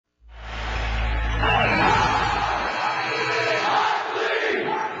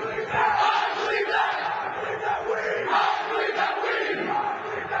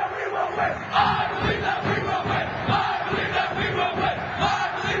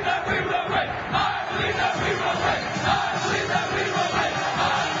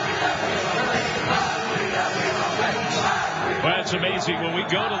easy when we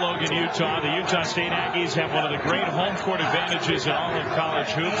go to Logan, Utah. The Utah State Aggies have one of the great home court advantages in all of college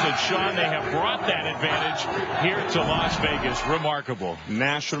hoops. And, Sean, they have brought that advantage here to Las Vegas. Remarkable.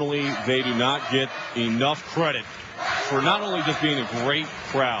 Nationally, they do not get enough credit for not only just being a great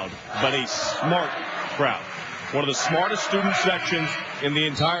crowd, but a smart crowd. One of the smartest student sections in the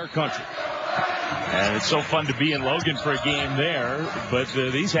entire country. And it's so fun to be in Logan for a game there. But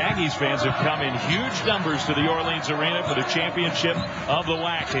these Aggies fans have come in huge numbers to the Orleans Arena for the championship of the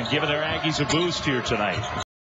WAC and given their Aggies a boost here tonight.